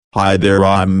Hi there,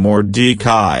 I'm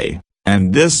Mordecai,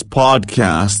 and this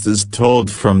podcast is told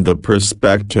from the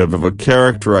perspective of a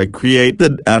character I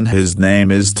created, and his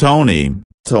name is Tony.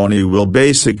 Tony will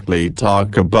basically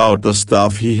talk about the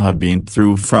stuff he had been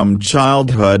through from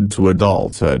childhood to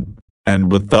adulthood. And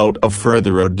without a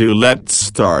further ado, let's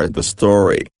start the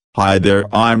story. Hi there,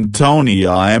 I'm Tony.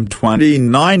 I am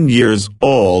 29 years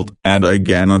old, and I'm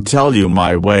gonna tell you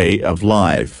my way of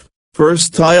life.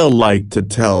 First, I'll like to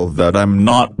tell that I'm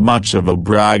not much of a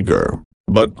bragger,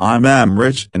 but I am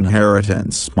rich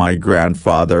inheritance. My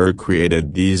grandfather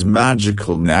created these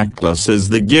magical necklaces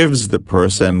that gives the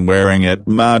person wearing it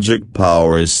magic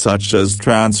powers such as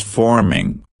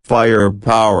transforming, fire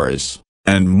powers,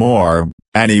 and more.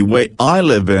 Anyway, I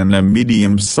live in a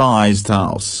medium-sized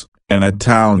house in a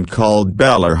town called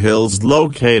Beller Hills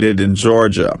located in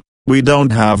Georgia. We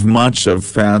don't have much of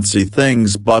fancy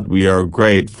things, but we are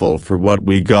grateful for what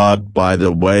we got. By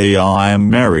the way, I am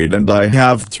married and I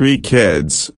have 3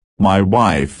 kids. My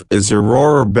wife is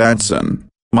Aurora Benson.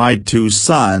 My 2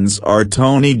 sons are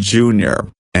Tony Jr.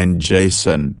 and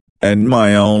Jason, and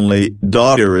my only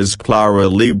daughter is Clara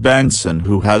Lee Benson,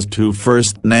 who has 2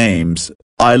 first names.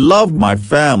 I love my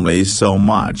family so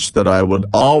much that I would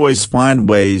always find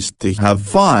ways to have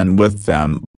fun with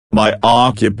them. My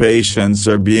occupations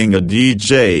are being a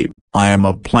DJ, I am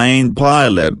a plane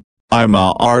pilot, I'm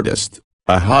an artist,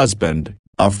 a husband,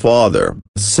 a father,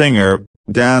 singer,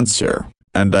 dancer,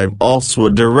 and I'm also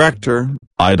a director.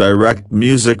 I direct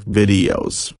music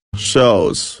videos,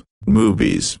 shows,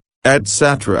 movies,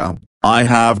 etc. I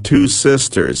have 2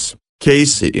 sisters,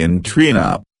 Casey and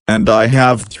Trina, and I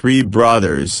have 3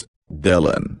 brothers,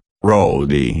 Dylan,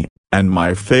 Rody, and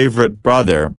my favorite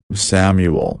brother,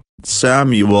 Samuel.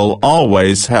 Samuel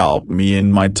always helped me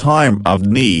in my time of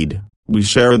need. We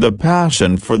share the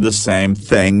passion for the same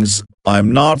things.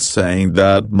 I'm not saying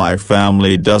that my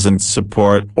family doesn't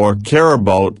support or care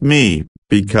about me,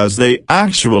 because they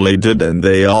actually did, and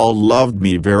they all loved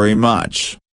me very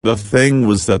much. The thing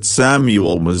was that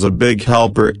Samuel was a big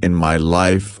helper in my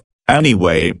life.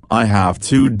 Anyway, I have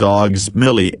 2 dogs,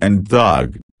 Millie and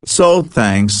Doug, so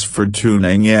thanks for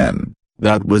tuning in.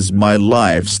 That was my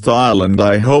lifestyle, and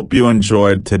I hope you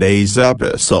enjoyed today's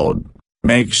episode.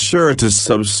 Make sure to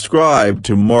subscribe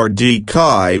to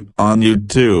Mordecai on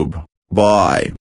YouTube. Bye.